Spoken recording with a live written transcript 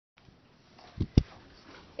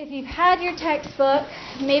if you've had your textbook,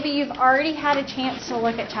 maybe you've already had a chance to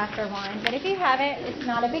look at chapter 1, but if you haven't, it's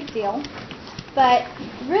not a big deal. But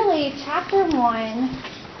really, chapter 1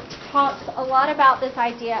 talks a lot about this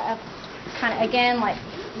idea of kind of, again, like,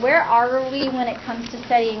 where are we when it comes to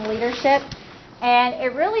studying leadership? And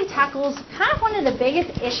it really tackles kind of one of the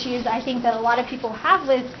biggest issues I think that a lot of people have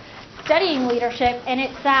with studying leadership, and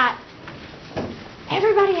it's that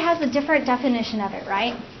everybody has a different definition of it,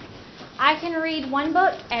 right? I can read one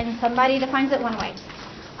book and somebody defines it one way.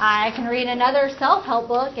 I can read another self-help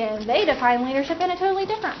book and they define leadership in a totally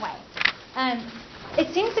different way.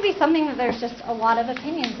 It seems to be something that there's just a lot of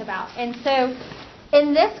opinions about. And so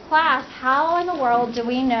in this class, how in the world do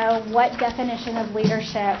we know what definition of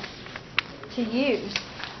leadership to use?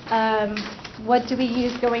 What do we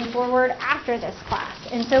use going forward after this class?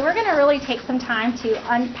 And so we're going to really take some time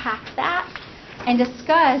to unpack that and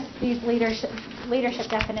discuss these leadership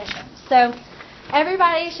definitions. So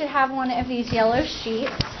everybody should have one of these yellow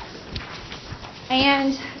sheets.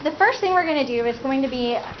 And the first thing we're going to do is going to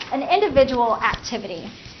be an individual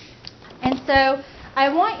activity. And so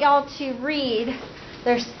I want y'all to read,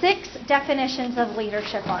 there's 6 definitions of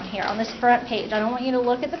leadership on here, on this front page. I don't want you to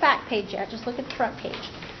look at the back page yet, just look at the front page.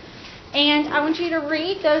 And I want you to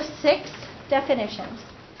read those 6 definitions.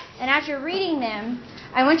 And as you're reading them,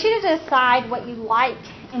 I want you to decide what you like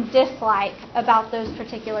and dislike about those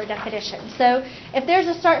particular definitions. So if there's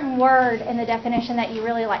a certain word in the definition that you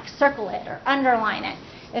really like, circle it or underline it.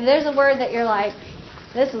 If there's a word that you're like,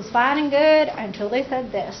 this was fine and good until they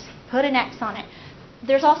said this, put an X on it.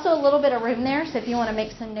 There's also a little bit of room there, so if you want to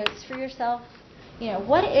make some notes for yourself,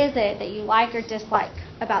 what is it that you like or dislike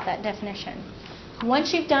about that definition?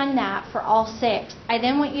 Once you've done that for all 6, I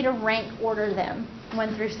then want you to rank order them,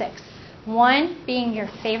 1 through 6. 1 being your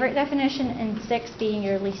favorite definition and 6 being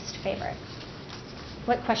your least favorite.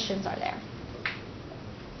 What questions are there?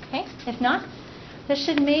 Okay, if not, this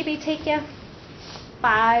should maybe take you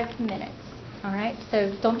 5 minutes. All right,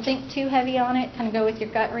 so don't think too heavy on it, kind of go with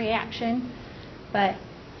your gut reaction, but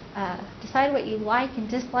decide what you like and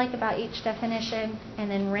dislike about each definition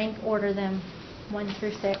and then rank order them 1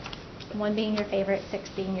 through 6, 1 being your favorite, 6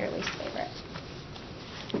 being your least favorite.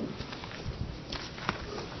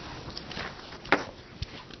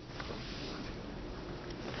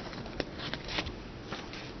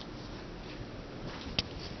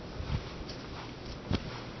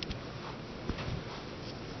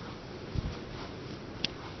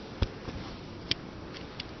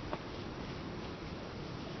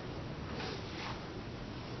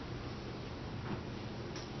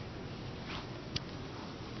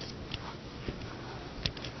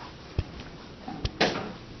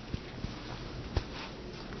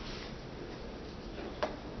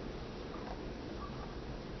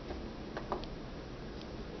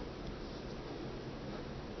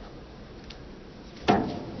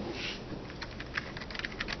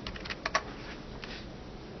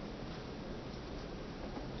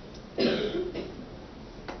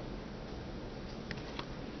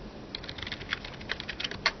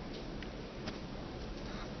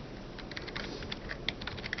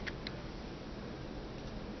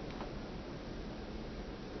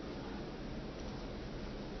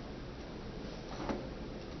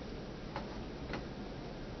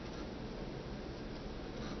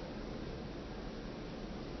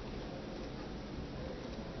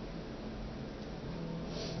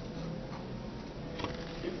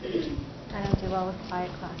 I don't do well with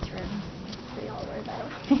quiet classrooms. So y'all worry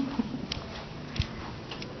about it.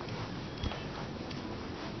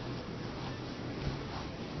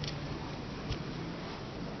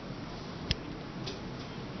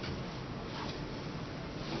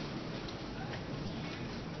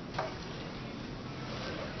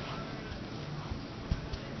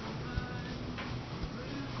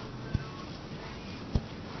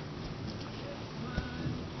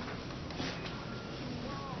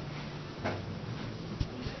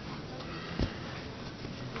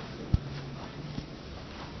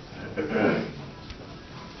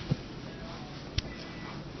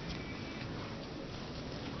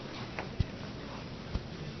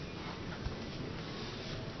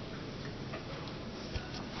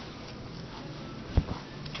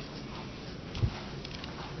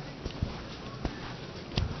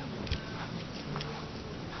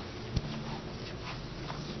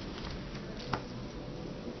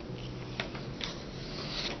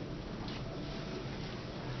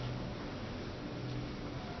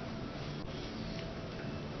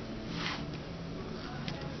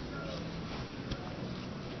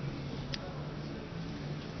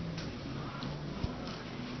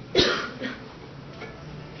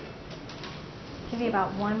 Give you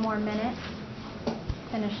about 1 more minute.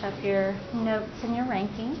 finish up your notes and your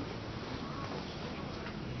ranking.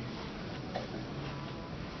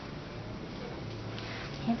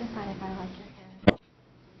 I can't decide if I like your hair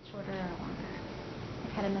shorter or longer. I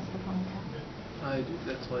kind of miss the ponytail. I do.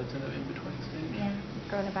 That's why it's in an in-between stage. Yeah,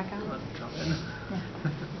 growing it back out. Drop in. Yeah.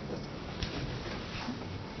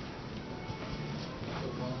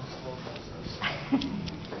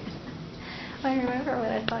 I remember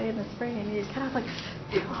when I saw you in the spring and you kind of like,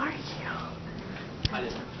 who are you? I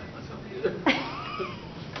didn't recognize myself either.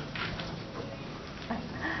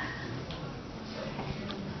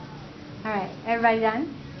 All right, everybody done?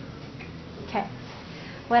 Okay.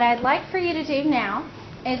 What I'd like for you to do now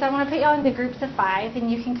is I want to put you all into groups of 5,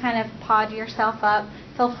 and you can kind of pod yourself up.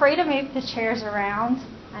 Feel free to move the chairs around.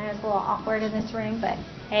 I know it's a little awkward in this room, but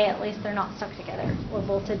hey, at least they're not stuck together or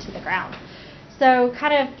bolted to the ground. So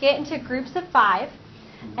kind of get into groups of 5.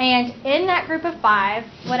 And in that group of 5,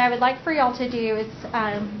 what I would like for y'all to do is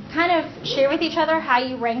kind of share with each other how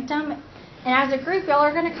you ranked them. And as a group, y'all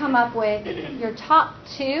are going to come up with your top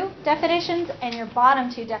 2 definitions and your bottom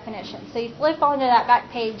 2 definitions. So you flip onto that back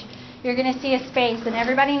page, you're going to see a space, and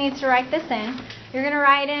everybody needs to write this in. You're going to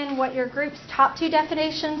write in what your group's top 2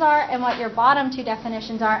 definitions are and what your bottom 2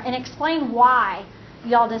 definitions are, and explain why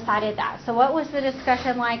y'all decided that. So what was the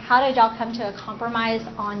discussion like? How did y'all come to a compromise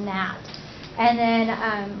on that? And then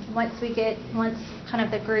once kind of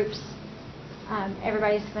the groups,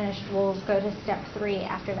 everybody's finished, we'll go to step 3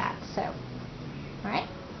 after that. So, all right,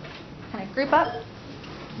 kind of group up.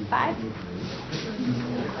 5.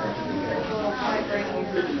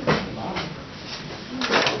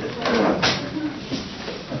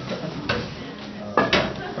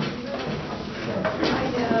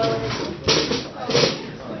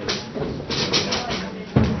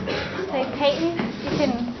 So Peyton, you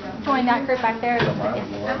can join that group back there.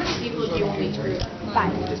 How many people do you want each group? 5.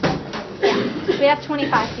 Yeah. We have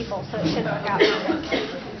 25 people, so it should work out.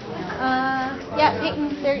 Yeah,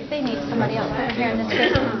 Peyton, they need somebody else over here in this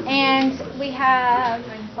group. And we have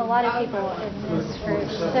a lot of people in this group.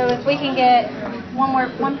 So if we can get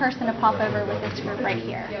one person to pop over with this group right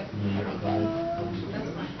here.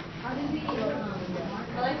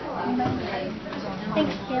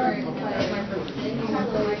 Thanks, Caleb.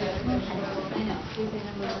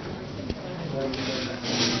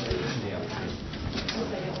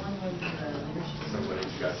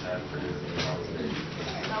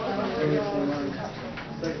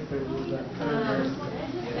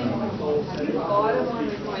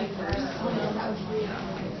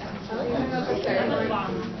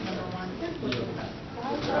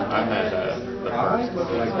 I had the first for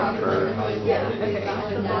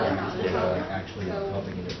actually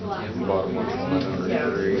helping it. the bottom one was my number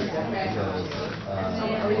 3.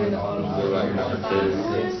 What about your number 2?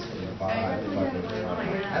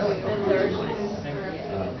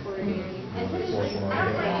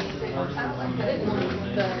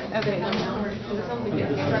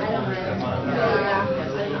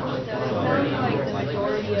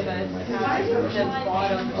 Majority of us have the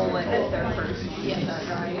bottom bullet as their first.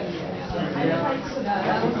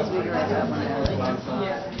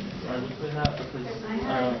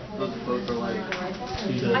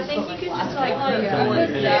 I think you could just like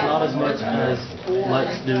And it's not as much as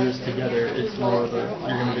let's do this together. It's more of a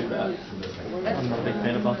you're going to do that. I'm not a big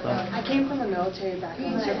fan about that. I came from a military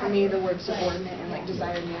background, so for me the word subordinate and like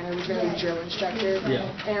desired manner was very drill instructor.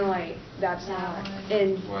 Yeah. And like that's not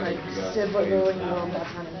in like civilian world,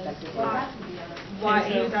 that's not effective. why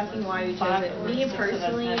he was asking why we chose it. Me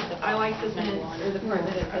personally, I like the sentence or the part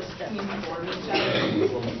that it says communicate with each other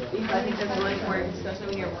because I think that's really important,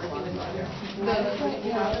 especially when you're working with other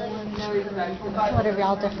people. What have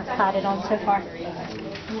y'all decided on so far?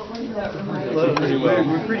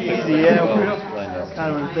 We're pretty easy, yeah. We're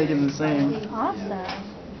kind of thinking the same. Awesome.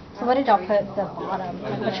 So what did y'all put at the bottom?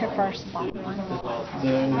 Like, what's your first bottom one?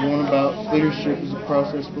 The one about leadership is a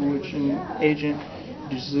process for which an agent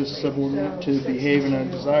is subordinate to behave in a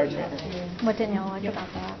desired manner. What didn't y'all like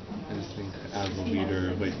about that? I just think as a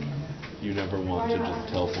leader, like, you never want to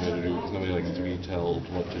just tell somebody to do, because nobody likes to be told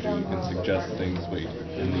what to do. You can suggest things, but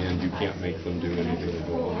in the end, you can't make them do anything they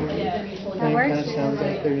don't want to do. It kind of sounds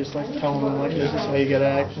like they're just like telling them, like, this is how you gotta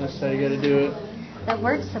act, and this is how you gotta do it. That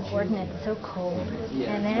word subordinate is so cold.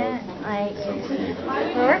 And then, like,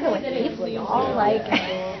 we're working with people, y'all, like,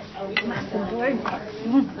 my subordinate.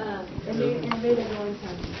 Doesn't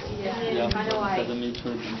need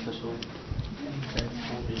to be official.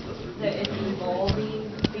 That it's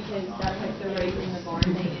evolving because that's like they're raising the bar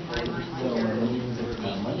and they in my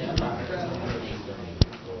mind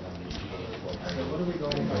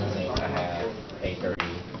I have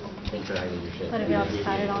 8:30 intro leadership. What have y'all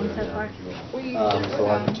decided on so far? So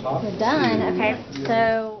on top You're done. Okay.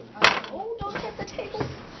 So. Oh, don't hit the table.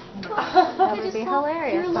 That would be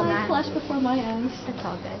hilarious on that. Flash before my eyes. It's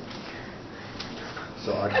all good.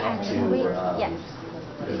 So our top two Yes.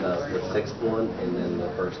 is the sixth one and then the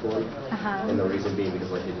first one. And the reason being because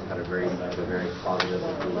like it just had a very positive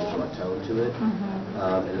and influential tone to it.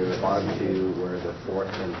 And then the bottom two were the fourth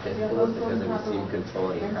and fifth ones because they would seem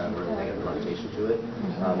controlling and have a really negative connotation to it.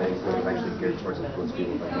 And it's going to eventually geared towards influence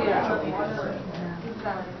people like motivational.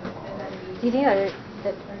 Do you think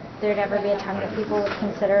that there'd ever be a time that people would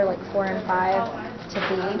consider like 4 and 5 to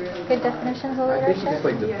be good definitions of I think it leadership? just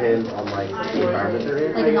like depends on like the environment they're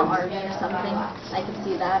in. Like in the army or something, I could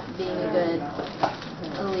see that being a good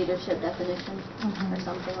leadership definition or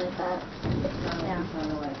something like that. Yeah.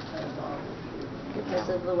 Because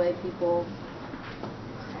of the way people.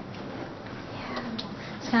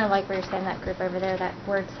 It's kind of like where you're saying that group over there, that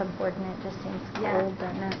word subordinate just seems cold,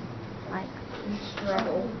 doesn't it? Like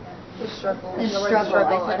Struggle. The struggle. And struggle, I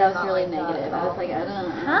thought that was really negative. I was like, I don't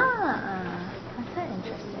know. That's an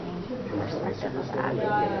interesting perspective of that.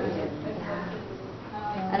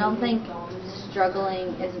 I don't think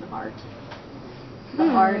struggling is an art. The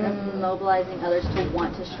art of mobilizing others to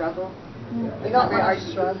want to struggle. We don't have to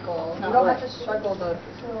struggle. Not We don't what? have to struggle to.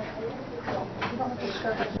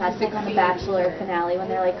 That's like on the Bachelor finale when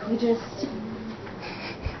they're like, we just,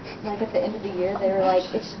 like at the end of the year, they were like,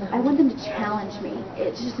 I want them to challenge me.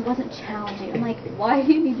 It just wasn't challenging. I'm like, why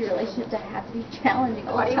do you need your relationship to have to be challenging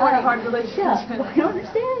all Why the do you want a time? hard relationship? Yeah, I don't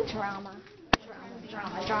understand. Drama.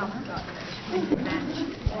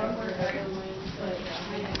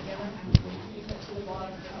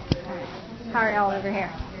 How are y'all over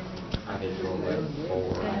here? I think you're on like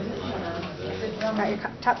 4. Got your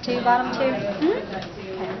top 2, bottom 2?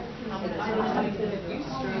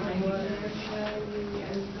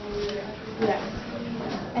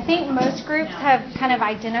 I think most groups have kind of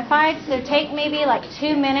identified, so take maybe like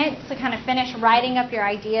 2 minutes to kind of finish writing up your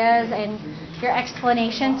ideas and your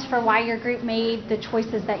explanations for why your group made the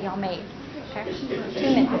choices that y'all made. Okay? 2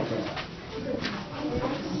 minutes.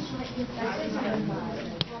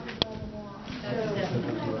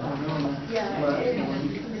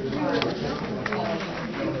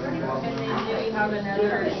 Have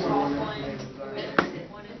another small one.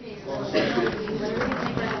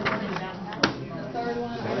 The third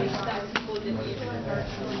one, I think that people didn't use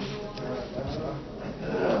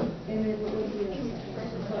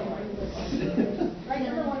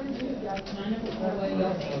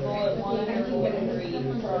bullet 1 and bullet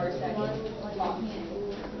 3 for our second.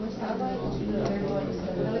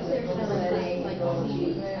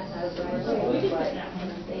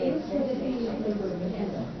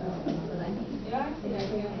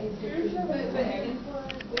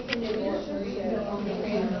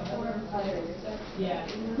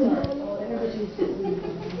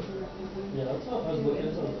 Yeah, that's what I was looking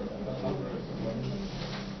at.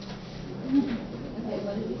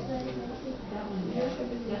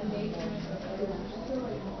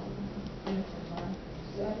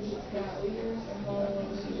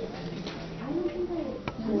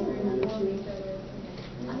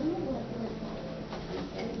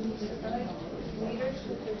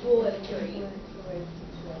 Bullet 3.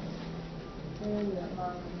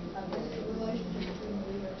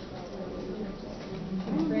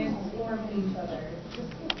 Transform each other.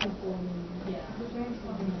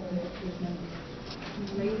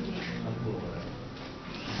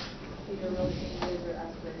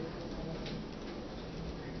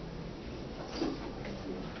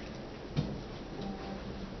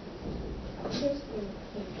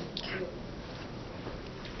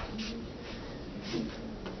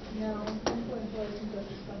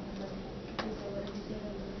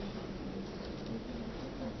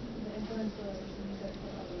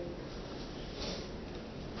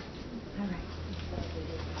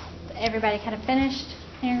 Everybody kind of finished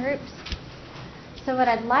in your groups? So what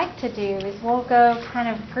I'd like to do is we'll go kind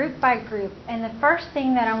of group by group, and the first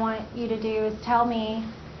thing that I want you to do is tell me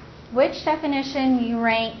which definition you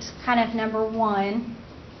ranked kind of number 1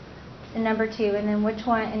 and number 2, and then which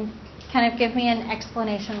one, and kind of give me an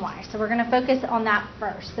explanation why. So we're going to focus on that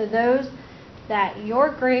first. So those that your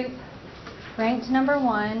group ranked number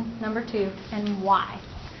 1, number 2, and why.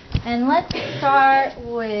 And let's start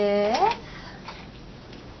with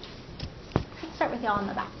y'all in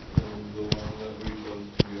the back. The one that we chose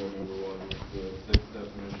to be our number 1 was the 6th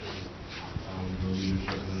definition, the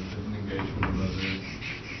leadership and engagement of others.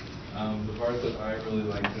 The part that I really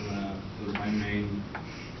liked in that was my main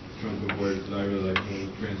chunk of words that I really liked was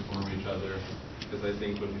transform each other. Because I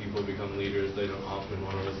think when people become leaders, they don't often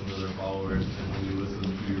want to listen to their followers, and when you listen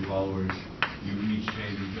to your followers, you each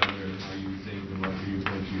change each other and how you think and what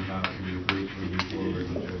viewpoints you have for your group moving forward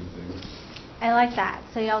and doing things. I like that.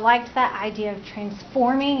 So y'all liked that idea of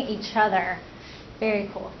transforming each other. Very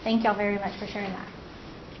cool. Thank y'all very much for sharing that.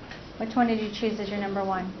 Which one did you choose as your number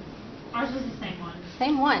one? Ours was the same one.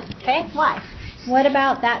 Same one. Okay. Why? What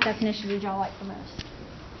about that definition did y'all like the most?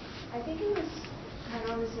 I think it was kind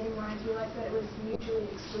of on the same lines. We liked that it was mutually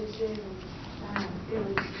exclusive and they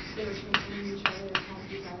were transforming each other to kind of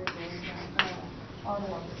desired goals all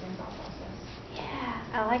along the same thought process. Yeah,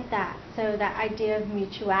 I like that. So that idea of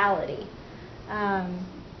mutuality.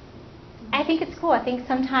 I think it's cool. I think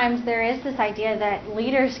sometimes there is this idea that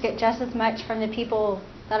leaders get just as much from the people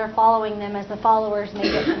that are following them as the followers may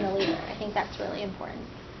get from the leader. I think that's really important.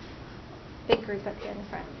 Big group up here in the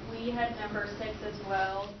front. We had number 6 as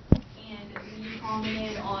well, and we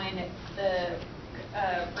commented on the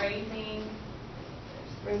raising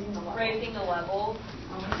the level.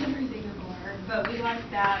 Almost everything of learn, but we like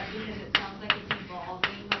that because it sounds like it's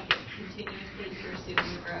evolving, like it's continuously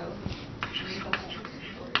pursuing growth.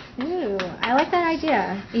 Ooh, I like that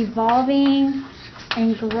idea. Evolving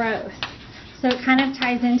and growth. So it kind of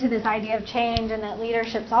ties into this idea of change and that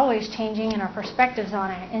leadership's always changing and our perspectives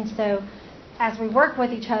on it. And so as we work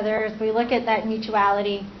with each other, as we look at that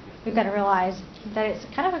mutuality, we've got to realize that it's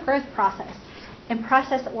kind of a growth process and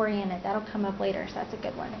process oriented. That'll come up later, so that's a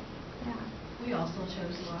good one. Yeah. We also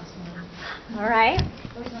chose the last one. All right.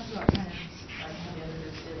 We talked about kind of like how the other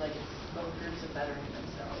groups did, like it's both groups are bettering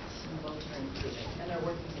themselves and both are improving and they're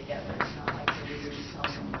working together. It's not like the leaders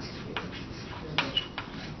telling them what to do.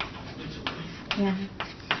 Yeah.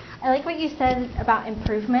 I like what you said about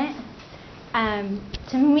improvement.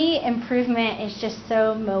 To me, improvement is just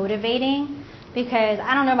so motivating because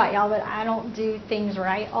I don't know about y'all, but I don't do things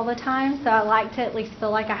right all the time. So I like to at least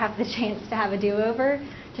feel like I have the chance to have a do-over,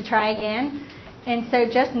 to try again. And so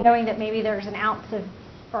just knowing that maybe there's an ounce of,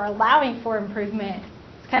 or allowing for improvement,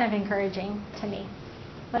 is kind of encouraging to me.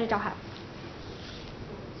 What did y'all have?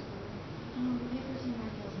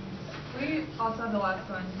 We also had the last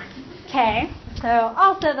one. Okay, so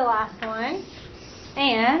also the last one.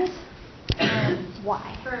 And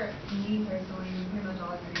why? For me personally, we pretty much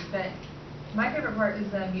all agree, but my favorite part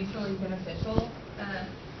is the mutually beneficial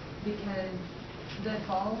because the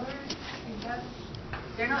followers, I guess,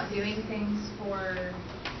 they're not doing things for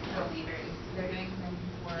the leaders. They're doing things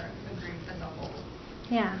for the group as a whole.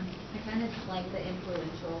 Yeah. I kind of like the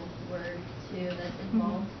influential word too that's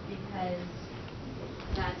involved because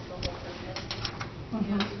that's the whole purpose. You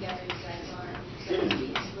know, together you guys are going to be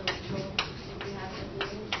influential if you have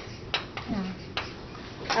influence. Yeah.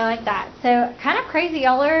 I like that. So kind of crazy.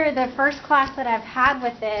 Y'all are the first class that I've had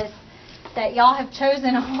with this that y'all have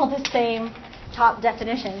chosen all the same top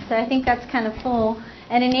definitions. So I think that's kind of cool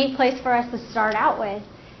and a neat place for us to start out with.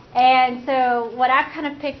 And so what I've kind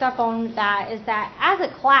of picked up on that is that as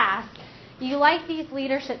a class, you like these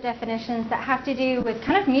leadership definitions that have to do with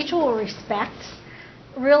kind of mutual respect,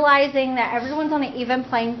 realizing that everyone's on an even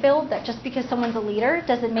playing field, that just because someone's a leader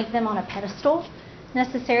doesn't make them on a pedestal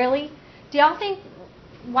necessarily. Do y'all think,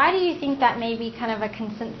 why do you think that may be kind of a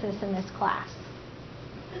consensus in this class?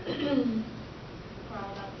 We're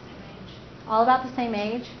all about the same age. All about the same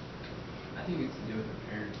age? I think it's to do with the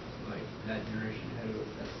parents, like that generation ahead of us.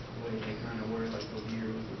 That's the way they kind of were. Like the leader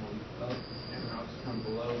was the one up, and everyone else was kind of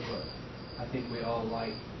below. But I think we all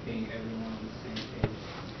like being everyone on the same page.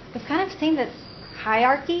 We've kind of seen that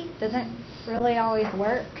hierarchy doesn't really always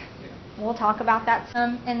work. Yeah. We'll talk about that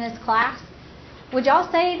some in this class. Would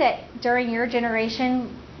y'all say that during your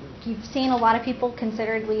generation, you've seen a lot of people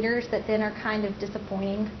considered leaders that then are kind of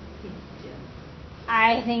disappointing?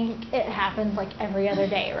 I think it happens like every other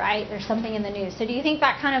day, right? There's something in the news. So do you think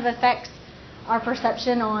that kind of affects our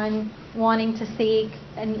perception on wanting to seek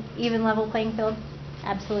an even level playing field?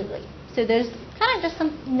 Absolutely. So those kind of just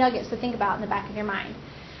some nuggets to think about in the back of your mind.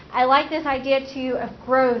 I like this idea too of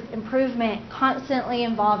growth, improvement, constantly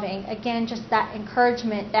evolving. Again, just that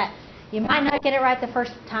encouragement that you might not get it right the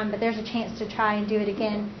first time, but there's a chance to try and do it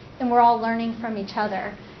again. And we're all learning from each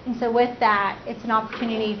other. And so with that, it's an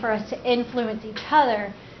opportunity for us to influence each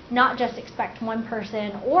other, not just expect one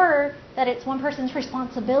person or that it's one person's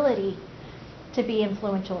responsibility to be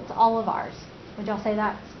influential. It's all of ours. Would y'all say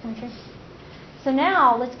that's kind of true? So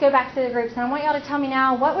now let's go back to the groups. And I want y'all to tell me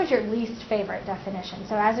now, what was your least favorite definition?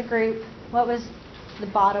 So as a group, what was the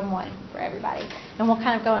bottom one for everybody? And we'll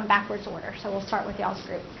kind of go in backwards order. So we'll start with y'all's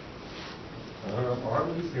group. Our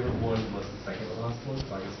least favorite one was the second to last one,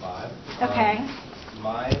 so I guess 5. Okay.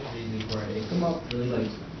 My reason for it come up really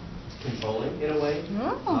like controlling in a way. It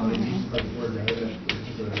uses like words in a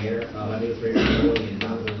particular manner. I think it's very controlling and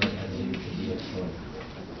not really like as you should be controlling.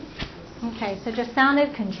 Okay, so just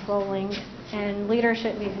sounded controlling, and leader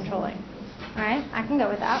shouldn't be controlling. All right, I can go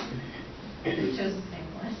with that. We chose the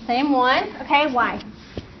same one. Same one. Okay, why?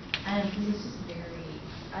 Because it's just very,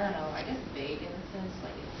 I don't know, I guess vague in a sense,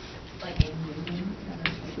 like it's like a union kind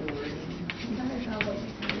of wording. Kind of sounds like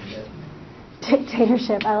dictatorship.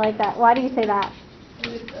 Dictatorship. I like that. Why do you say that?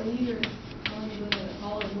 It's a leader telling the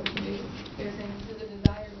followers what to do. They're saying this is a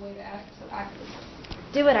desired way to act, so act this way.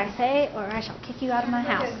 Do what I say, or I shall kick you out of my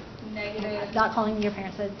house. Like a negative Not calling your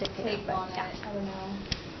parents a dictator, take but on it. yeah. I don't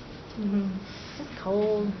know. Just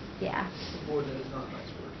cold. Yeah. Subordinate is not a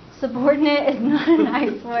nice word. Subordinate is not a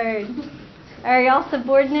nice word. Are y'all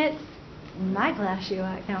subordinates? In my class, you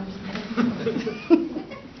are. No, I'm just kidding.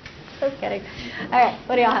 Just kidding. All right,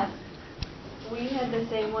 what do y'all have? We had the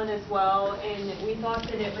same one as well, and we thought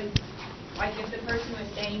that it was like if the person was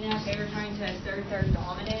saying that, they were trying to assert their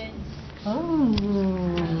dominance. Oh.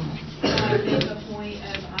 Make a point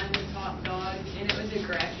of I'm the top dog, and it was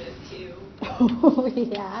aggressive too. Oh,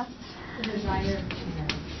 yeah. The desire,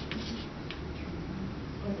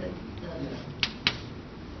 was it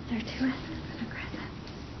They're too aggressive.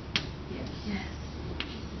 Yes.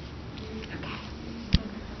 Okay.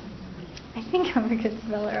 I think I'm a good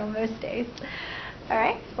speller on most days. All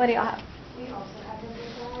right, what do y'all have? We also have the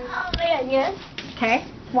desire. Oh, man, yes. Okay,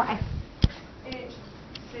 why? It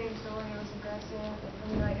same story. It was aggressive. And for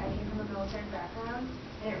me, like I came from a military background,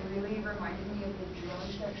 and it really reminded me of the drill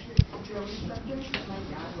instructors that my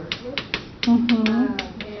dad worked with. Mm-hmm.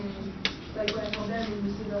 And like when I told them in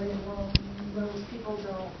the civilian world, most people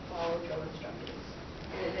don't follow drill instructors,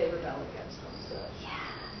 and they rebel against them.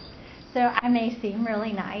 So I may seem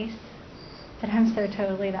really nice, but I'm so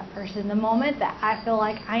totally that person. The moment that I feel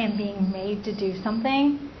like I am being made to do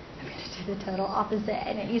something, I'm going to do the total opposite.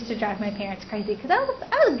 And it used to drive my parents crazy because I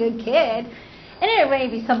was a good kid. And it may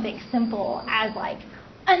be something simple as like,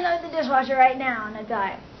 unload the dishwasher right now. And I'd be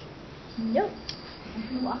like, nope.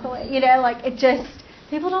 Walk away. You know, like it just,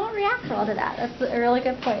 people don't react well to that. That's a really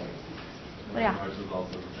good point. Yeah. Ours was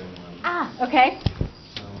also the same one. Okay.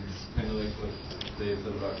 Kind of like what Dave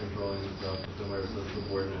said about controlling and stuff, but then where it says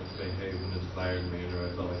subordinate behave in a desired manner,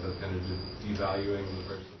 I felt like that's kind of just devaluing the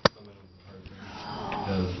person, someone as a person.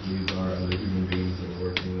 Because these are other human beings that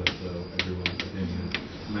we're working with, so everyone's opinion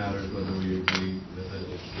matters whether we agree with it.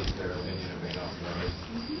 It's just their opinion, it may not be ours.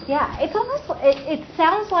 Yeah, it's almost, it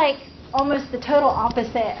sounds like almost the total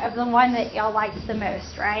opposite of the one that y'all liked the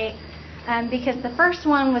most, right? Because the first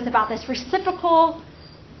one was about this reciprocal.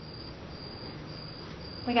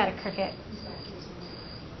 We got a cricket.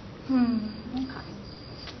 Okay.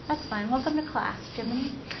 That's fine. Welcome to class,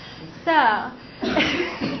 Jimmy. So, I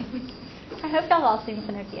hope y'all all seen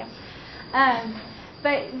Pinocchio.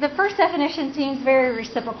 But the first definition seems very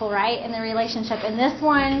reciprocal, right, in the relationship. And this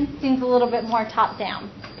one seems a little bit more top-down,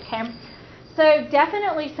 okay? So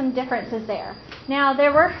definitely some differences there. Now,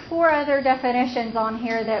 there were 4 other definitions on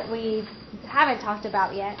here that we haven't talked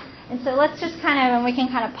about yet. And so let's just kind of, and we can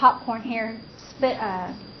kind of popcorn here,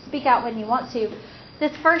 speak out when you want to.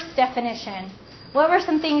 This first definition, what were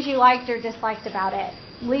some things you liked or disliked about it?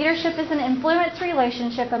 Leadership is an influence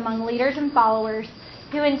relationship among leaders and followers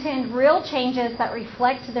who intend real changes that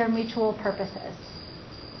reflect their mutual purposes.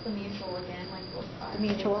 The mutual again, like both sides. The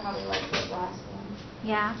mutual. Probably like the last one.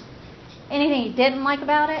 Yeah. Anything you didn't like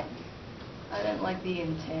about it? I didn't like the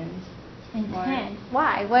intend. Intend.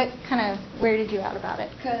 Why? What kind of weirded you out about it?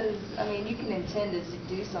 Because, I mean, you can intend to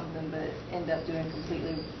do something, but end up doing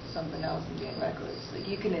completely something else and being reckless. Like,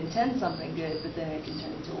 you can intend something good, but then it can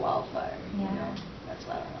turn into a wildfire. Yeah. You know? That's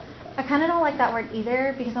why I don't like that. I kind of don't like that word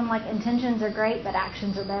either because I'm like, intentions are great, but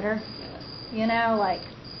actions are better. Yeah. You know, like,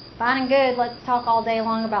 fine and good, let's talk all day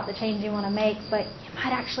long about the change you want to make, but you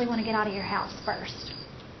might actually want to get out of your house first.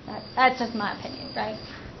 That's just my opinion, right?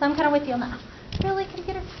 So I'm kind of with you on that. Really,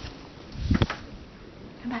 computer?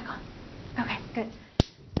 Come back on. Okay, good.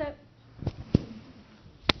 So,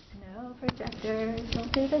 no projectors.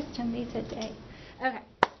 Don't do this to me today. Okay,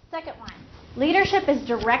 second one. Leadership is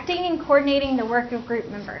directing and coordinating the work of group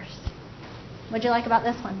members. What'd you like about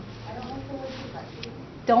this one? I don't like the word directing.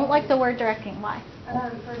 Don't like the word directing. Why?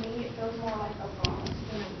 For me, it feels more like a boss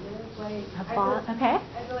than a leader. Like, A boss, okay.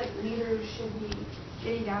 I feel like leaders should be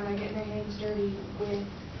getting down there, getting their hands dirty with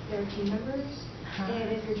their team members.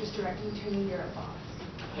 And if you're just directing to me, you're a boss.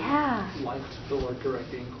 Yeah. Liked the word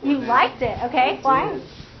directing. You liked it, okay? Why?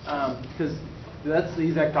 Because that's the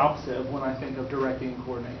exact opposite of when I think of directing and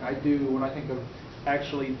coordinating. When I think of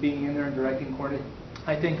actually being in there and directing and coordinating,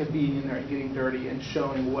 I think of being in there and getting dirty and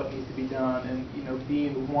showing what needs to be done and, you know,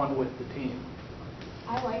 being one with the team.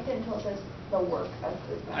 I liked it until it says the work of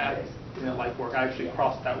group members. didn't like work. I actually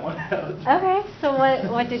crossed that one out. Okay, so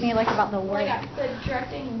what didn't you like about the work? Like the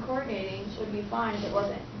directing and coordinating should be fine if it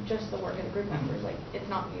wasn't just the work of the group members. Like it's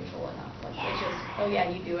not mutual enough. Like it's just, oh yeah,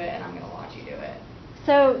 you do it, and I'm gonna watch you do it.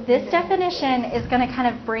 So this definition is going to kind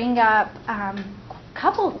of bring up a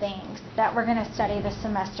couple things that we're going to study this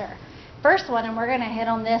semester. First one, and we're going to hit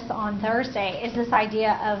on this on Thursday, is this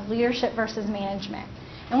idea of leadership versus management.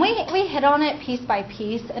 And we hit on it piece by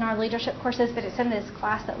piece in our leadership courses, but it's in this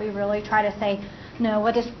class that we really try to say, no,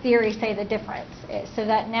 what does theory say the difference is? So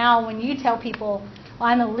that now when you tell people, well,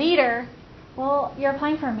 I'm a leader, well, you're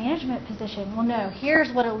applying for a management position. Well, no,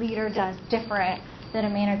 here's what a leader does different than a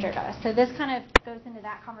manager does. So this kind of goes into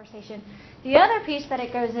that conversation. The other piece that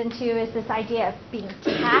it goes into is this idea of being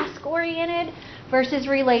task-oriented versus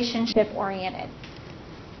relationship-oriented.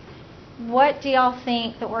 What do y'all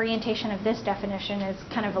think the orientation of this definition is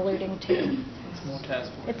kind of alluding to? It's more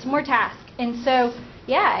task. It's more task. And so,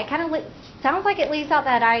 yeah, it kind of sounds like it leaves out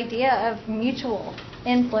that idea of mutual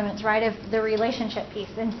influence, right, of the relationship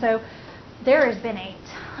piece. And so there has been a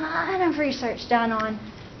ton of research done on,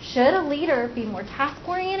 should a leader be more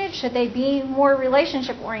task-oriented? Should they be more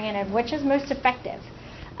relationship-oriented? Which is most effective?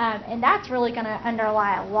 And that's really going to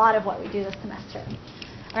underlie a lot of what we do this semester.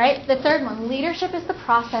 All right, the third one, leadership is the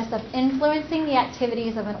process of influencing the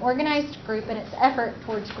activities of an organized group in its effort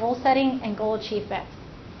towards goal setting and goal achievement.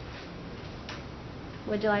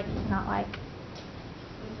 Would you like, not like? It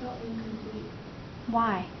felt incomplete.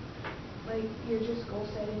 Why? Like you're just goal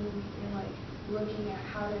setting and like looking at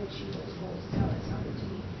how to achieve those goals. Is how it sounded to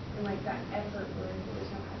me. And like that effort where there was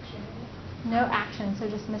no action in it. No action, so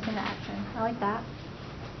just missing the action. I like that.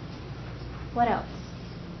 What else?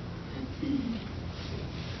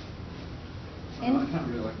 I kind of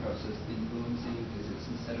really like how it says influencing, because it's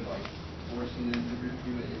instead of like forcing them to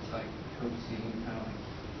do it, it's like coaxing, kind of like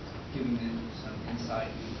giving them some insight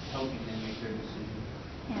and helping them make their decision.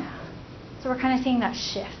 Yeah. So we're kind of seeing that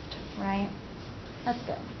shift, right? That's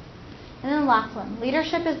good. And then the last one,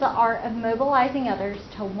 leadership is the art of mobilizing others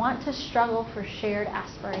to want to struggle for shared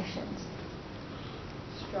aspirations.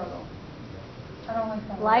 Struggle. I don't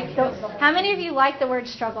like that. Like how many of you like the word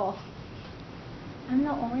struggle? I'm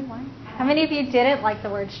the only one. How many of you didn't like the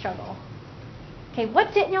word struggle? Okay,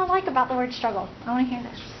 what didn't y'all like about the word struggle? I want to hear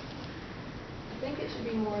this. I think it should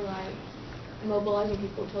be more like mobilizing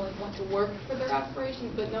people to like want to work for their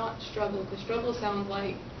aspirations, but not struggle. Because struggle sounds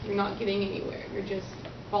like you're not getting anywhere. You're just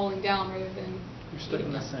falling down rather than. You're stuck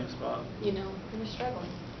in the same spot. You know, you're struggling.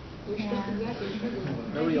 You're exactly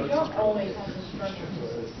struggling. Nobody You likes don't to always have to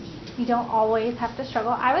struggle. You don't always have to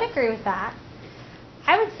struggle. I would agree with that.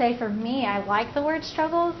 I would say for me, I like the word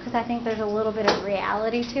struggle because I think there's a little bit of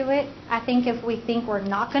reality to it. I think if we think we're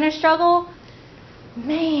not going to struggle,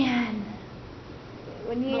 man,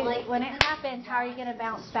 when it happens, how are you going to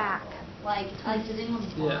bounce back? Like does anyone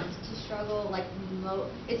want to struggle? Like,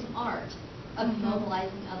 it's an art of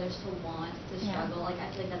mobilizing others to want to struggle. Like,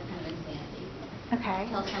 I feel like that's kind of insanity. Okay.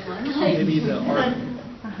 Tell someone, like, Maybe the art.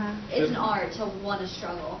 it's an art to want to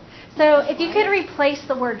struggle. So if you could replace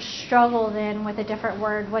the word struggle then with a different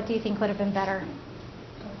word, what do you think would have been better?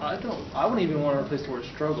 I wouldn't even want to replace the word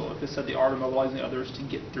struggle if it said the art of mobilizing others to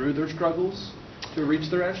get through their struggles, to reach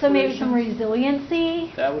their aspirations. So maybe some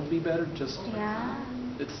resiliency? That would be better. Just Yeah.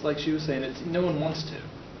 It's like she was saying, it's no one wants to.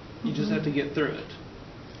 You just have to get through it.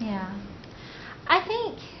 Yeah. I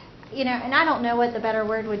think, and I don't know what the better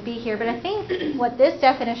word would be here, but I think what this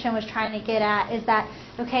definition was trying to get at is that,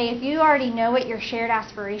 okay, if you already know what your shared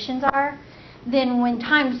aspirations are, then when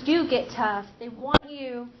times do get tough, they want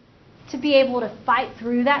you to be able to fight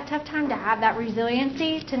through that tough time, to have that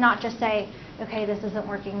resiliency, to not just say, okay, this isn't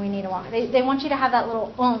working, we need to walk. They want you to have that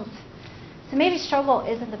little oomph. So maybe struggle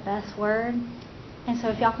isn't the best word, and so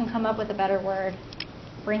if y'all can come up with a better word,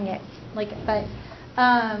 bring it.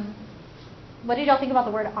 What did y'all think about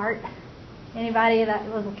the word art? Anybody that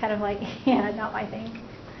was kind of like, yeah, not my thing?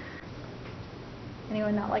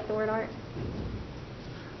 Anyone not like the word art?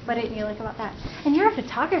 What didn't you like about that? And you're a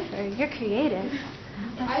photographer. You're creative.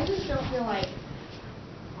 I just don't feel like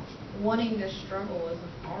wanting to struggle is an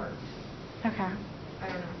art. Okay. I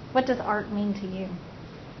don't know. What does art mean to you?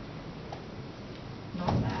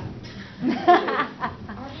 Not that.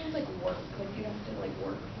 Art means like work. Like you have to like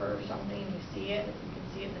work for something and you see it. Like you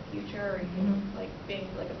can see it in the future. Or you can like being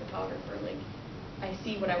like a photographer. Like I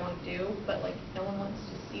see what I want to do, but like no one wants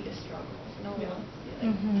to see the struggle. No one wants to see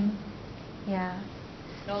like. Yeah.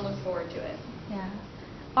 No one looks forward to it. Yeah.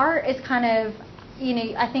 Art is kind of,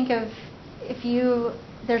 I think of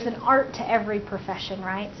there's an art to every profession,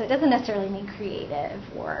 right? So it doesn't necessarily mean creative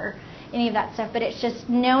or any of that stuff, but it's just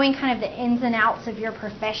knowing kind of the ins and outs of your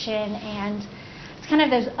profession and it's kind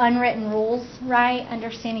of those unwritten rules, right?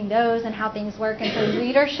 Understanding those and how things work. And so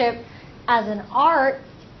leadership as an art,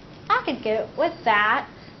 I could get with that,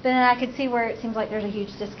 but then I could see where it seems like there's a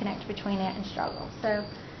huge disconnect between it and struggle. So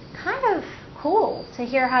kind of cool to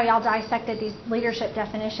hear how y'all dissected these leadership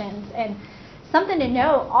definitions. And something to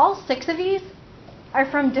note, all 6 of these are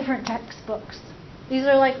from different textbooks. These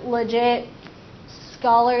are like legit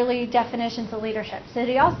scholarly definitions of leadership. So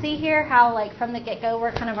do y'all see here how like from the get-go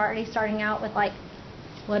we're kind of already starting out with like,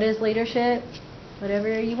 what is leadership?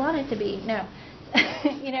 Whatever you want it to be. No.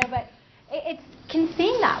 But it can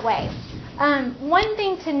seem that way. One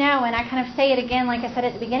thing to know, and I kind of say it again like I said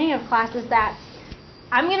at the beginning of class, is that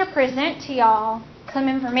I'm going to present to y'all some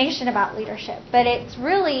information about leadership. But it's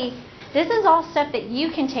really, this is all stuff that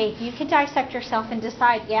you can take. You can dissect yourself and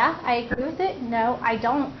decide, yeah, I agree with it. No, I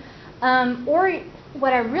don't. Or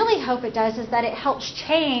what I really hope it does is that it helps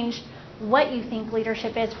change what you think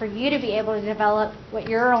leadership is for you to be able to develop what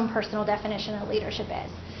your own personal definition of leadership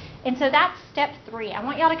is. And so that's step 3. I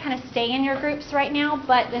want y'all to kind of stay in your groups right now,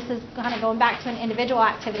 but this is kind of going back to an individual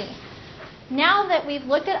activity. Now that we've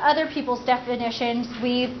looked at other people's definitions,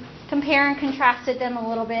 we've compared and contrasted them a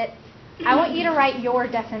little bit, I want you to write your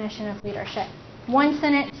definition of leadership. 1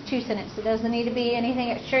 sentence, 2 sentences. It doesn't need to be anything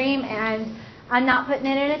extreme, and I'm not putting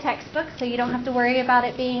it in a textbook, so you don't have to worry about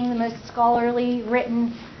it being the most scholarly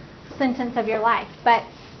written sentence of your life. But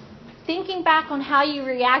thinking back on how you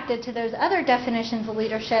reacted to those other definitions of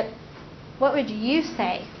leadership, what would you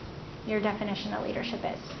say your definition of leadership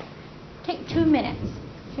is? Take 2 minutes.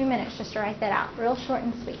 2 minutes just to write that out. Real short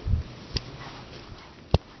and sweet.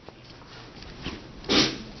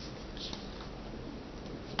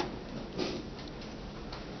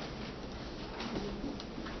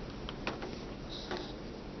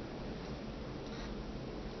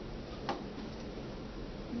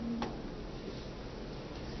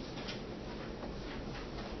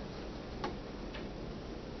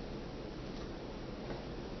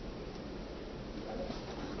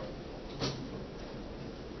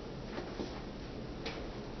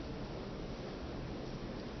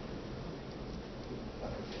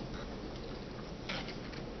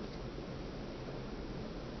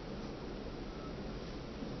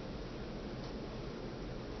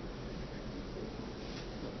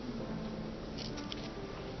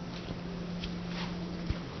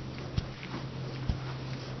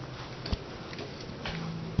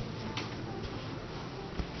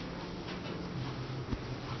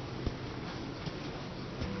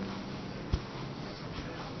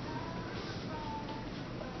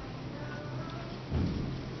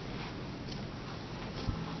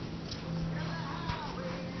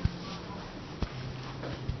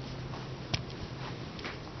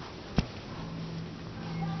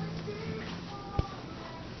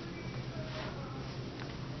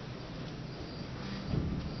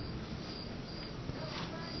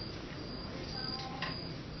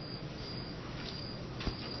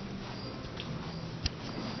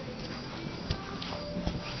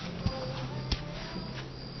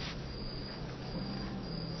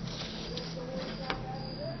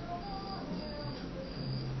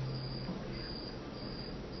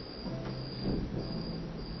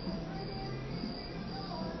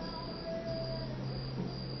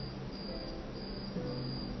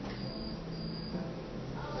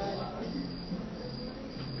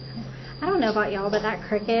 I don't know about y'all, but that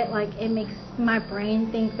cricket, like, it makes my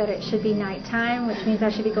brain think that it should be nighttime, which means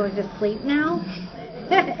I should be going to sleep now.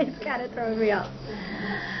 It's kind of throwing me off.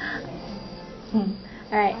 All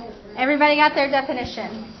right. Everybody got their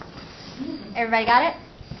definition? Everybody got it?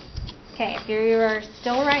 Okay, if you are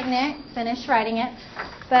still writing it, finish writing it.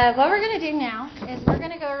 But what we're going to do now is we're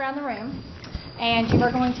going to go around the room, and you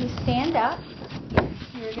are going to stand up.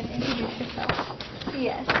 You're going to introduce yourself.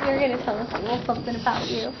 Yes, you're going to tell us a little something about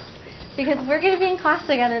you. Because we're going to be in class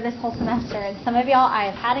together this whole semester. And some of y'all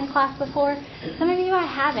I have had in class before. Some of you I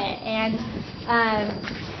haven't. And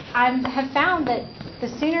I have found that the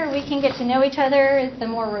sooner we can get to know each other, the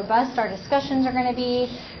more robust our discussions are going to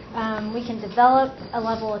be. We can develop a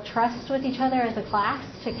level of trust with each other as a class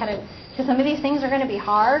because some of these things are going to be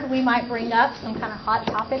hard. We might bring up some kind of hot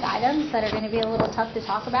topic items that are going to be a little tough to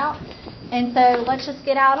talk about. And so let's just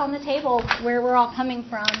get out on the table where we're all coming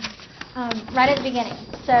from right at the beginning.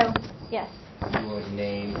 So, yes. You would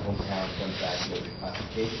name, hometown, contact, major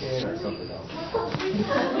classification, or something else?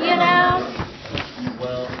 You know,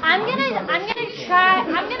 well, I'm gonna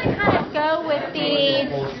kind of go with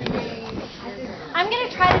I'm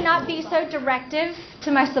gonna try to not be so directive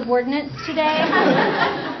to my subordinates today.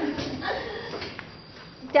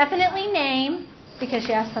 Definitely name, because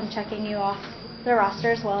yes, I'm checking you off the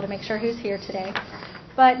roster as well to make sure who's here today.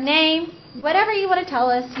 But name, whatever you want to tell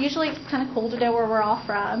us. Usually it's kind of cool to know where we're all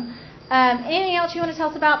from. Anything else you want to tell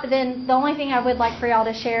us about? But then the only thing I would like for y'all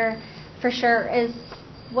to share for sure is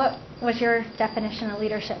what was your definition of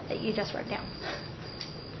leadership that you just wrote down.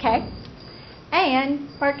 Okay? And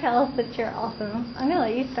Markel, since you're awesome, I'm going to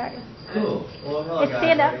let you start. Cool. Well, hello, Let's guys.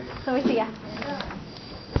 stand up so we see ya.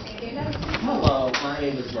 Hello, my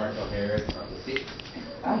name is Marco Harris. I'm the sixth.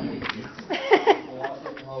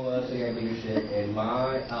 Oklahoma City Leadership, and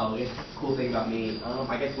my I guess the cool thing about me,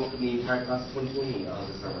 I guess went from the entire class of 2020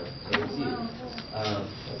 this summer. So we'll see.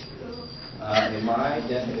 And my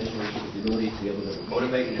definition is the ability to be able to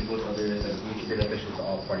motivate and influence others that is mutually beneficial to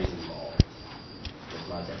all parties involved. That's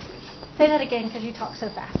my definition. Say that again because you talk so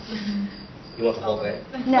fast. You want the whole thing?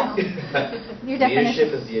 No. Your definition.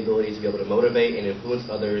 Leadership is the ability to be able to motivate and influence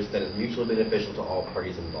others that is mutually beneficial to all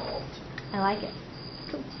parties involved. I like it.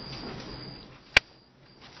 Cool.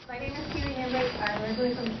 My name is Kiwi Hambrick. I'm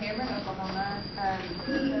originally from Cameron, Oklahoma.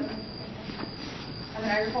 I'm an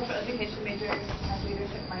agricultural education major and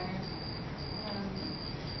leadership minor.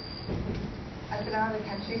 I've been out of the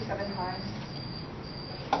country 7 times.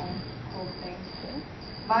 Cool thing.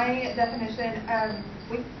 My definition,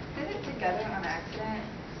 we did it together on accident,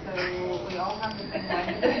 so we all have the same one.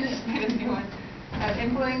 I just made a new one.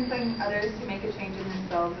 Influencing others to make a change in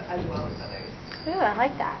themselves as well as others. Ooh, I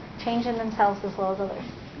like that. Changing themselves as well as others.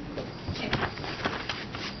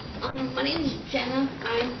 My name is Jenna.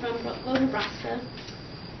 I'm from Brookville, Nebraska.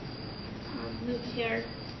 Moved here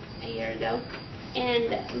a year ago.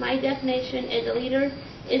 And my definition is a leader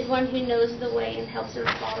is one who knows the way and helps their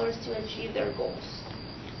followers to achieve their goals.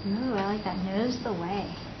 Ooh, I like that. Knows the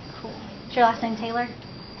way. Cool. Is your last name Taylor?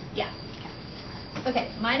 Yeah.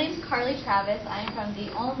 Okay, my name's Carly Travis. I'm from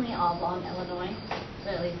the only oblong, Illinois,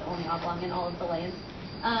 or at least the only oblong in all of the land.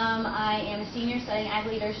 I am a senior studying ag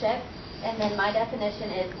leadership, and then my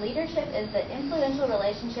definition is leadership is the influential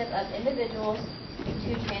relationship of individuals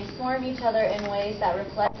to transform each other in ways that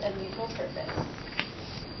reflect a mutual purpose.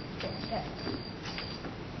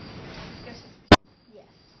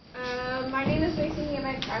 My name is Mason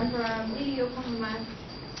Hammock. I'm from Lee, Oklahoma.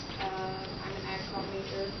 I'm an ag comm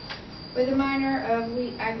major with a minor of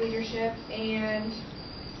ag leadership, and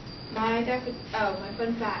my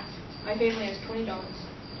fun fact: my family has 20 dogs.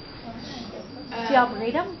 Do y'all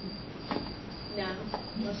breed them? No,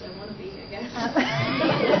 unless I want to be, I guess.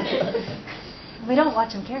 We don't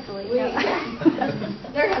watch them carefully.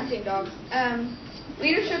 They're hunting dogs.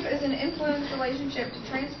 Leadership is an influence relationship to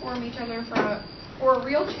transform each other for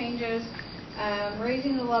real changes,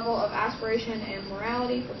 raising the level of aspiration and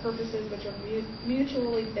morality for purposes which are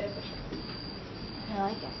mutually beneficial. I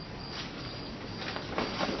like it.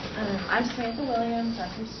 I'm Samantha Williams. I'm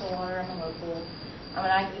from Stillwater. I'm a local. I'm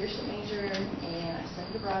an ag leadership major, and I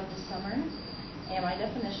studied abroad this summer. And my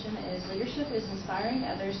definition is leadership is inspiring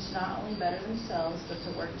others to not only better themselves, but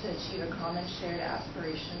to work to achieve a common shared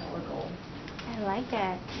aspiration or goal. I like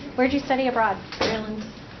it. Where'd you study abroad? Ireland.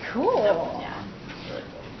 Cool. Yeah.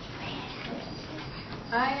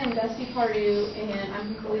 I am Dusty Pardue, and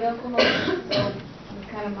I'm from Toledo, Oklahoma, so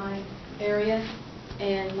it's kind of my area.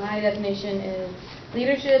 And my definition is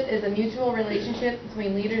leadership is a mutual relationship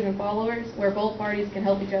between leaders and followers where both parties can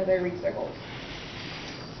help each other reach their goals.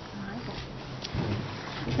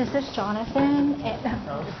 This is Jonathan.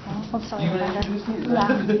 I'm sorry.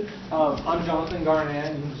 I'm Jonathan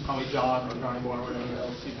Garnett. You can just call me John or Johnny Boy or whatever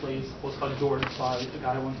else you please. I was called George, so I was the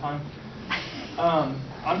guy one time.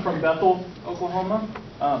 I'm from Bethel, Oklahoma.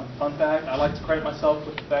 Fun fact, I like to credit myself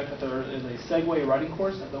with the fact that there is a Segway riding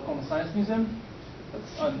course at the Oklahoma Science Museum.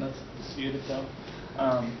 That's disputed though.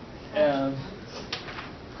 And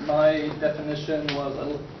my definition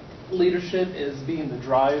was leadership is being the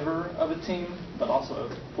driver of a team, but also a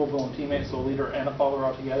full-blown teammate, so a leader and a follower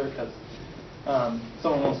all together, because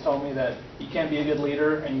someone once told me that you can't be a good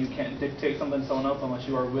leader and you can't dictate something to someone else unless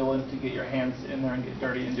you are willing to get your hands in there and get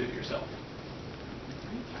dirty and do it yourself.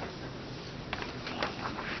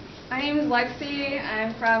 My name is Lexi.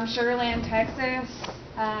 I'm from Sugar Land, Texas.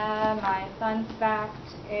 My fun fact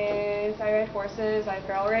is I ride horses. I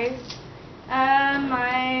barrel race.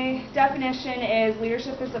 My definition is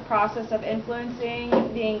leadership is the process of influencing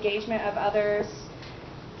the engagement of others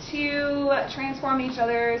to transform each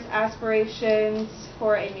other's aspirations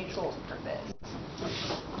for a mutual purpose.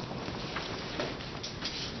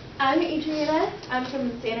 I'm Adriana. I'm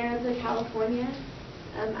from Santa Rosa, California.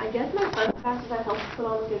 I guess my fun fact is I helped put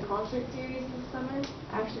on like a concert series this summer.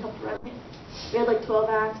 I actually helped run it. We had like 12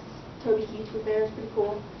 acts. Toby Keith was there. It was pretty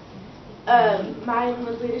cool. Mine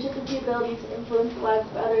was leadership is the ability to influence the lives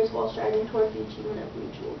of others while striving towards the achievement of a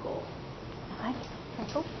mutual goal. I like it. Very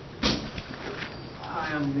cool.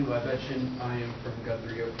 Hi, I'm Levi Betchen. I am from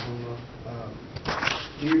Guthrie, Oklahoma.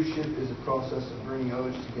 Leadership is a process of bringing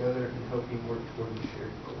others together and helping work toward a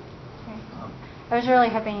shared goal. I was really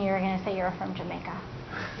hoping you were going to say you were from Jamaica.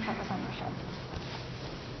 That was on your show.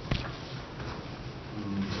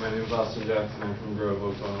 My name is Austin Jackson. I'm from Grove,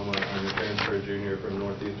 Oklahoma. I'm a transfer junior from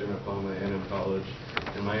Northeastern Oklahoma A&M College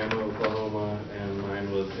in Miami, Oklahoma, and mine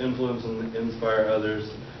was influence and inspire others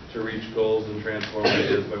to reach goals and transform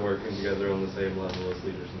ideas by working together on the same level as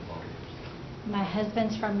leaders and followers. My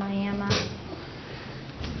husband's from Miami.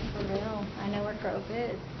 For real. I know where Grove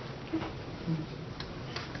is.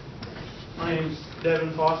 My name's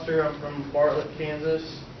Devin Foster. I'm from Bartlett, Kansas.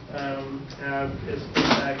 It's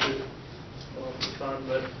actually fun,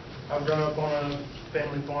 but I've grown up on a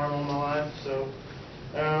family farm all my life. So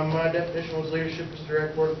my definition was leadership is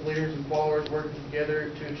direct work with leaders and followers working together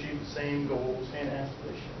to achieve the same goals and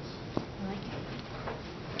aspirations. I like it.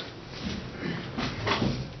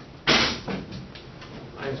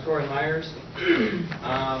 My name is Corey Myers.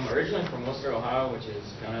 Originally from Worcester, Ohio, which is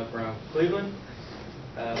kind of up around Cleveland.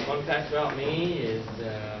 Fun fact about me is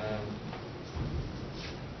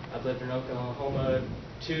I've lived in Oklahoma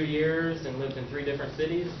 2 years and lived in 3 different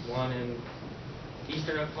cities, one in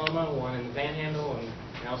eastern Oklahoma, one in the Panhandle, and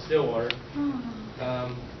now Stillwater.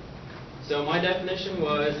 So my definition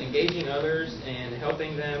was engaging others and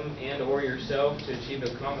helping them and or yourself to achieve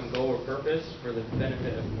a common goal or purpose for the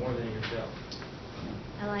benefit of more than yourself.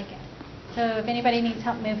 I like it. So if anybody needs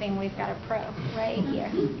help moving, we've got a pro right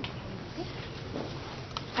here.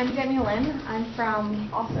 I'm Jamie Lynn. I'm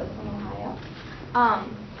also from Ohio.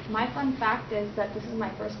 My fun fact is that this is my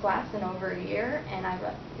first class in over a year, and I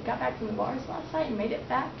got back from the bars last night and made it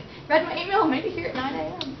back. Read my email and made it here at 9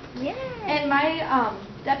 a.m. Yeah. And my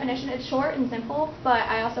definition is short and simple, but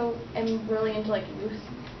I also am really into youth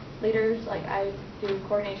leaders. I do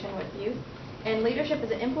coordination with youth. And leadership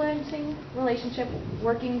is an influencing relationship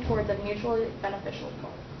working towards a mutually beneficial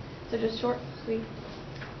goal. So just short, sweet.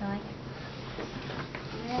 I like it.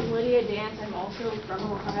 I'm Lydia Dance. I'm also from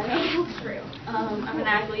Ohio. True. I'm an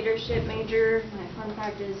ag leadership major. My fun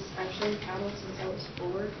fact is I've shown cattle since I was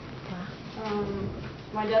 4. Wow.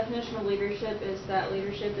 My definition of leadership is that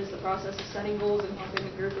leadership is the process of setting goals and helping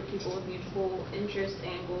a group of people with mutual interests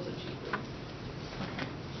and goals achieve them.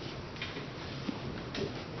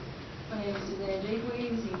 My name is Suzanne Jacques. You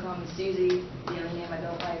can call me Susie. The only name I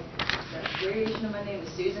don't like, the variation of my name is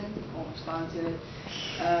Susan. Won't respond to it.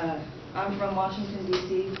 I'm from Washington,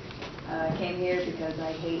 D.C. Came here because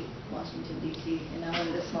I hate Washington, D.C. and I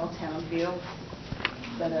wanted a small town feel.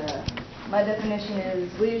 But my definition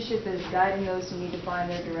is leadership is guiding those who need to find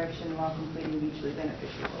their direction while completing mutually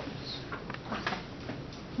beneficial goals.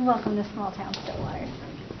 Awesome. Welcome to small town Stillwater.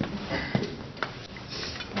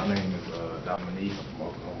 My name is Dominique. I'm from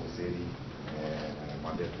Oklahoma City, and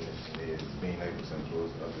my definition is being able to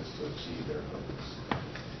influence others to achieve their goals.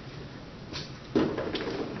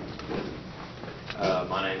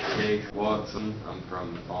 My name is Gage Watson. I'm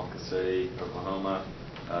from Tonka City, Oklahoma.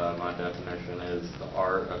 My definition is the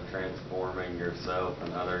art of transforming yourself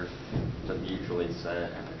and others to mutually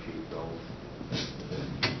set and achieve goals.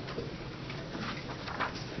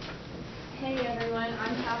 Hey everyone,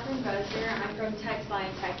 I'm Catherine Buzzer. I'm from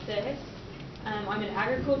Texline, Texas. I'm an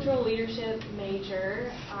agricultural leadership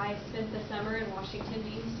major. I spent the summer in Washington,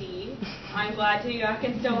 D.C. I'm glad to be back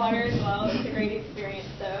in Stillwater as well. It's a great experience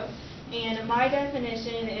though. And my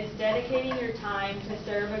definition is dedicating your time to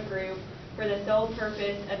serve a group for the sole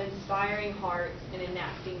purpose of inspiring hearts and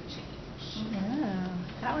enacting change. Oh,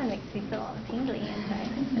 that one makes me feel all tingly inside.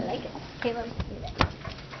 I like it. Caleb, you it.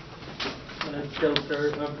 My name's Caleb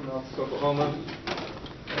Stewart. I'm from North Oklahoma.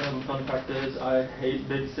 Fun fact is, I hate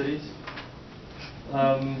big cities.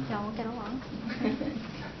 Y'all will get along.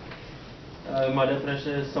 My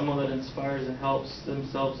definition is someone that inspires and helps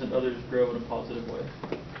themselves and others grow in a positive way.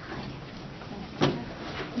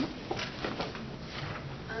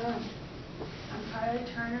 I'm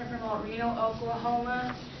Kylie Turner from El Reno,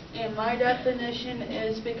 Oklahoma, and my definition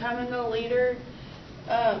is becoming a leader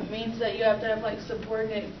means that you have to have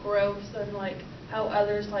subordinate growth and how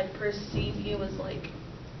others perceive you as a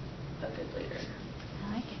good leader.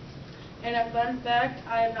 I like it. And a fun fact,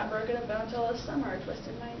 I have not broken a bone until this summer. I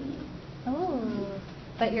twisted my knee. Oh,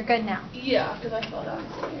 but you're good now. Yeah, because I fell down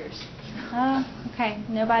the stairs. Oh, okay.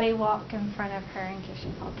 Nobody walk in front of her in case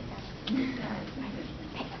she falls again.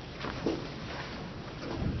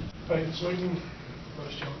 Peyton Sweden,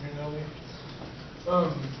 most y'all here know me.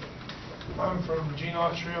 I'm from Gene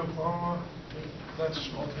Autry, Oklahoma. That's a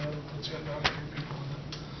small town. It's got 93 people in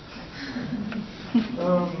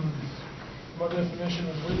it. My definition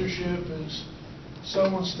of leadership is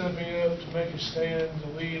someone stepping up to make a stand, to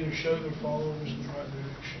lead or show their followers in the right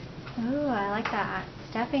direction. Ooh, I like that.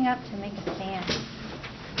 Stepping up to make a stand.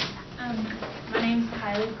 My name's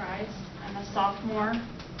Kylie Price. I'm a sophomore,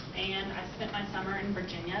 and I spent my summer in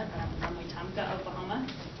Virginia, but I'm from Wetumpka, Oklahoma.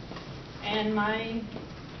 And my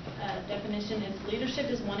definition is leadership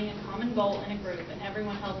is wanting a common goal in a group and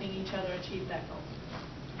everyone helping each other achieve that goal.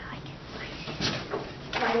 I like it.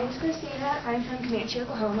 My name is Christina. I'm from Comanche,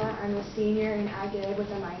 Oklahoma. I'm a senior in AGLE with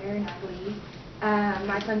a minor in AGLE.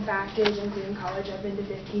 My fun fact is, including college, I've been to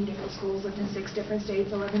 15 different schools, lived in 6 different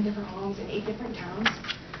states, 11 different homes, in 8 different towns.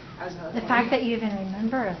 The fact that you even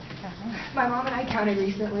remember my mom and I counted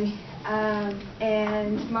recently.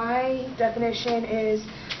 And my definition is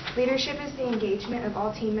leadership is the engagement of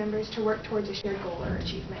all team members to work towards a shared goal or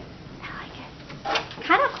achievement. I like it.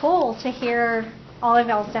 Kind of cool to hear all of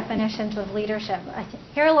y'all's definitions of leadership. I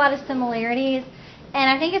hear a lot of similarities,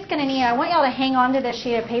 and I think it's going to need, I want y'all to hang on to this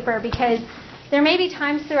sheet of paper because there may be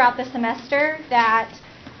times throughout the semester that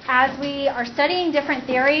as we are studying different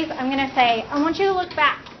theories, I'm going to say, I want you to look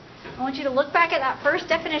back. I want you to look back at that first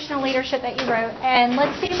definition of leadership that you wrote, and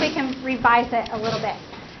let's see if we can revise it a little bit.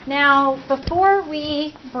 Now, before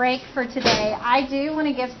we break for today, I do want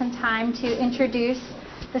to give some time to introduce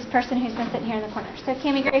this person who's been sitting here in the corner. So,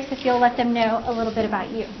 Cammie Grace, if you'll let them know a little bit about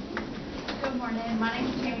you. Good morning. My name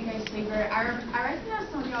is Cammie Grace Weaver. I recognize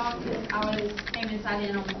some of y'all because I came inside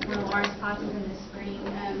in on one of Lauren's classes in the spring.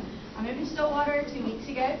 I moved to Stillwater 2 weeks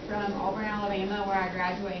ago from Auburn, Alabama, where I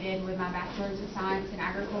graduated with my Bachelor's of Science in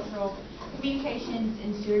Agricultural Communications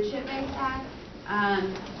and Stewardship-based ag.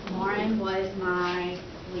 Lauren was my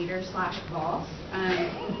leader/boss.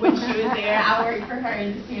 When she was there, I worked for her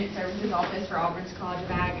in the Student Services Office for Auburn's College of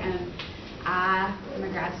Ag. I am a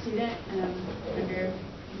grad student under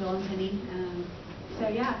Bill and Cindy. So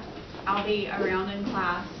yeah, I'll be around in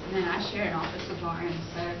class, and then I share an office with Lauren.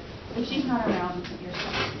 So if she's not around, you're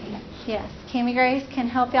stuck with me. Yes, Cammie Grace can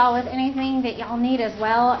help y'all with anything that y'all need as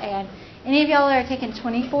well. And any of y'all that are taking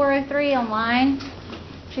 2403 online,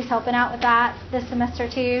 she's helping out with that this semester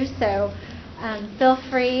too. So feel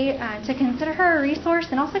free to consider her a resource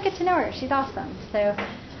and also get to know her. She's awesome. So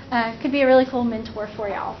could be a really cool mentor for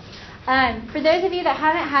y'all. For those of you that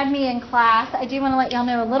haven't had me in class, I do want to let y'all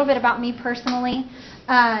know a little bit about me personally.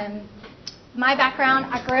 My background,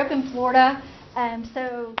 I grew up in Florida.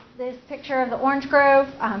 So this picture of the orange grove,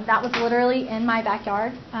 that was literally in my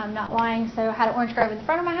backyard. I'm not lying. So I had an orange grove in the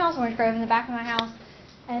front of my house, orange grove in the back of my house,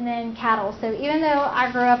 and then cattle. So even though I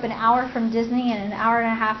grew up an hour from Disney and an hour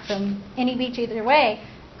and a half from any beach either way,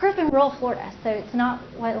 I grew up in rural Florida. So it's not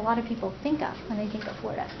what a lot of people think of when they think of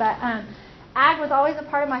Florida. But ag was always a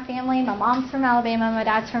part of my family. My mom's from Alabama. My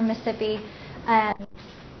dad's from Mississippi.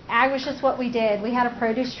 Ag was just what we did. We had a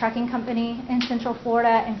produce trucking company in Central Florida,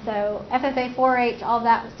 and so FFA, 4-H, all of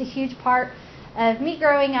that was a huge part of me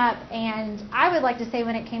growing up. And I would like to say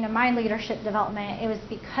when it came to my leadership development, it was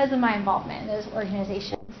because of my involvement in those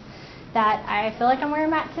organizations that I feel like I'm where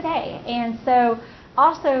I'm at today. And so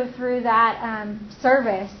also through that,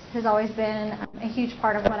 service has always been a huge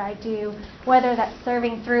part of what I do, whether that's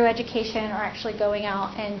serving through education or actually going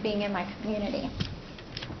out and being in my community.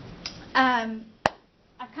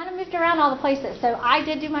 I've kind of moved around all the places. So I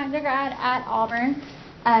did do my undergrad at Auburn.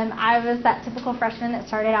 I was that typical freshman that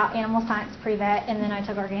started out animal science pre-vet, and then I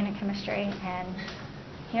took organic chemistry, and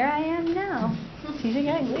here I am now, teaching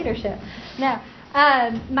ag leadership. No,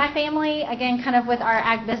 my family, again, kind of with our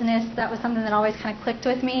ag business, that was something that always kind of clicked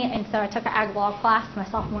with me, and so I took an ag law class my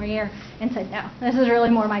sophomore year and said, no, this is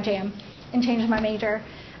really more my jam, and changed my major.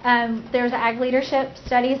 There was an ag leadership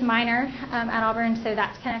studies minor at Auburn, so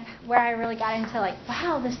that's kind of where I really got into like,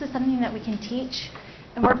 wow, this is something that we can teach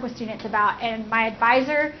and work with students about. And my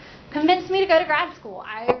advisor convinced me to go to grad school.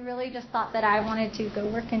 I really just thought that I wanted to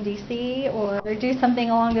go work in D.C. or do something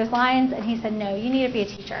along those lines, and he said, no, you need to be a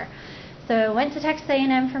teacher. So went to Texas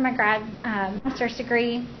A&M for my grad master's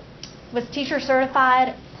degree, was teacher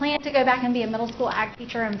certified, planned to go back and be a middle school ag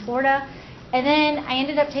teacher in Florida. And then I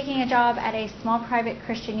ended up taking a job at a small private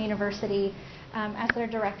Christian university as their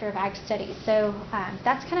director of ag studies. So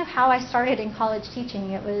that's kind of how I started in college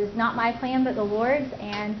teaching. It was not my plan, but the Lord's,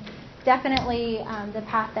 and definitely the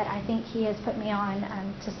path that I think He has put me on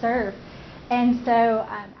to serve. And so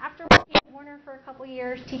after working at Warner for a couple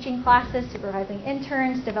years, teaching classes, supervising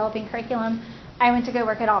interns, developing curriculum, I went to go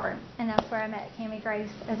work at Auburn, and that's where I met Cammie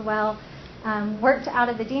Grace as well. Worked out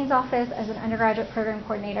of the dean's office as an undergraduate program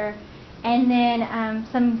coordinator. And then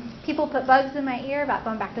some people put bugs in my ear about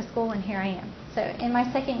going back to school, and here I am. So in my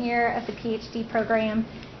second year of the PhD program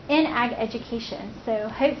in ag education. So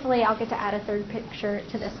hopefully I'll get to add a third picture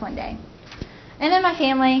to this one day. And then my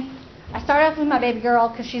family. I started off with my baby girl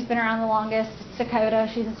because she's been around the longest. It's Dakota.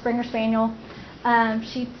 She's a Springer Spaniel.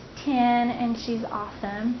 She's 10 and she's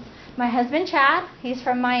awesome. My husband Chad, he's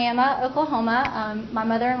from Miami, Oklahoma. My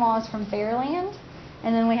mother-in-law is from Fairland.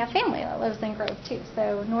 And then we have family that lives in Grove too.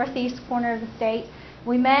 So northeast corner of the state.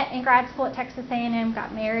 We met in grad school at Texas A&M,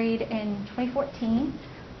 got married in 2014.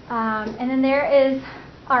 And then there is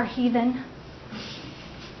our heathen,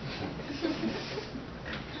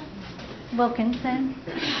 Wilkinson.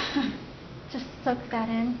 Just soak that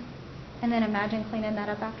in. And then imagine cleaning that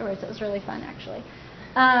up afterwards. It was really fun, actually.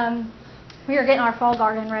 We were getting our fall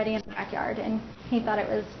garden ready in the backyard, and he thought it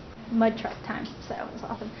was mud truck time, so it was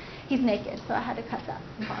awesome. He's naked, so I had to cut that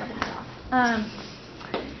part of it off.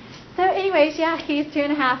 So anyways, yeah, he's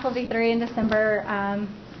 2.5, he'll be 3 in December.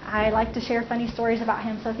 I like to share funny stories about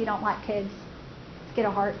him, so if you don't like kids, get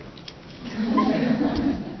a heart.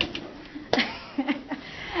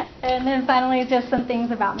 And then finally, just some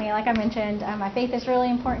things about me. Like I mentioned, my faith is really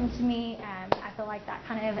important to me. I feel like that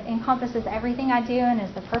kind of encompasses everything I do and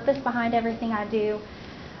is the purpose behind everything I do.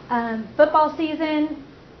 Football season,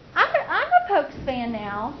 I'm a Pokes fan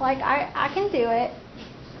now. Like, I can do it.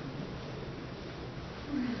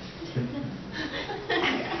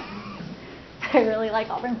 I really like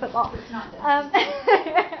Auburn football.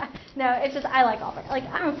 No, it's just I like Auburn. Like,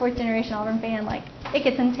 I'm a 4th generation Auburn fan. Like, it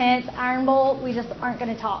gets intense. Iron Bowl, we just aren't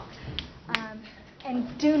going to talk. And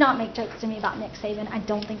do not make jokes to me about Nick Saban. I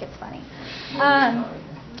don't think it's funny.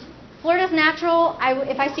 Florida's natural.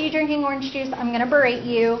 If I see you drinking orange juice, I'm going to berate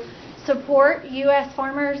you. Support U.S.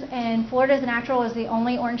 farmers, and Florida's natural is the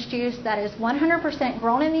only orange juice that is 100%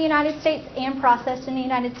 grown in the United States and processed in the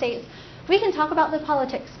United States. We can talk about the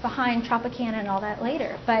politics behind Tropicana and all that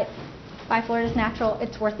later, but buy Florida's natural.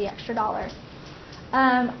 It's worth the extra dollars.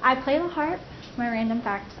 I play the harp. My random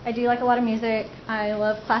fact. I do like a lot of music. I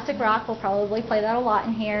love classic rock. We'll probably play that a lot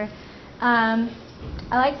in here. I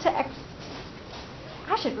like to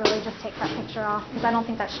I should really just take that picture off because I don't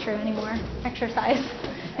think that's true anymore. Exercise.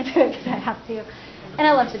 I do it because I have to. And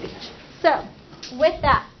I love the beach. So, with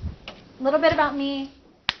that, a little bit about me.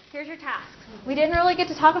 Here's your tasks. We didn't really get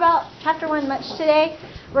to talk about Chapter 1 much today.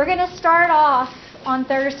 We're going to start off on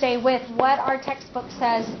Thursday with what our textbook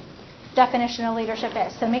says definition of leadership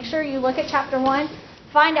is. So make sure you look at Chapter 1.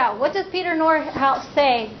 Find out, what does Peter Northouse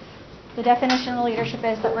say the definition of leadership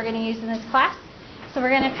is that we're going to use in this class. So we're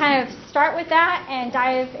going to kind of start with that and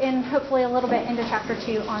dive in hopefully a little bit into Chapter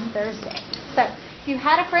 2 on Thursday. So if you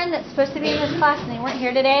had a friend that's supposed to be in this class and they weren't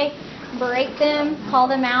here today, berate them, call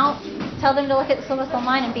them out, tell them to look at the syllabus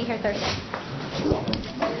online and be here Thursday.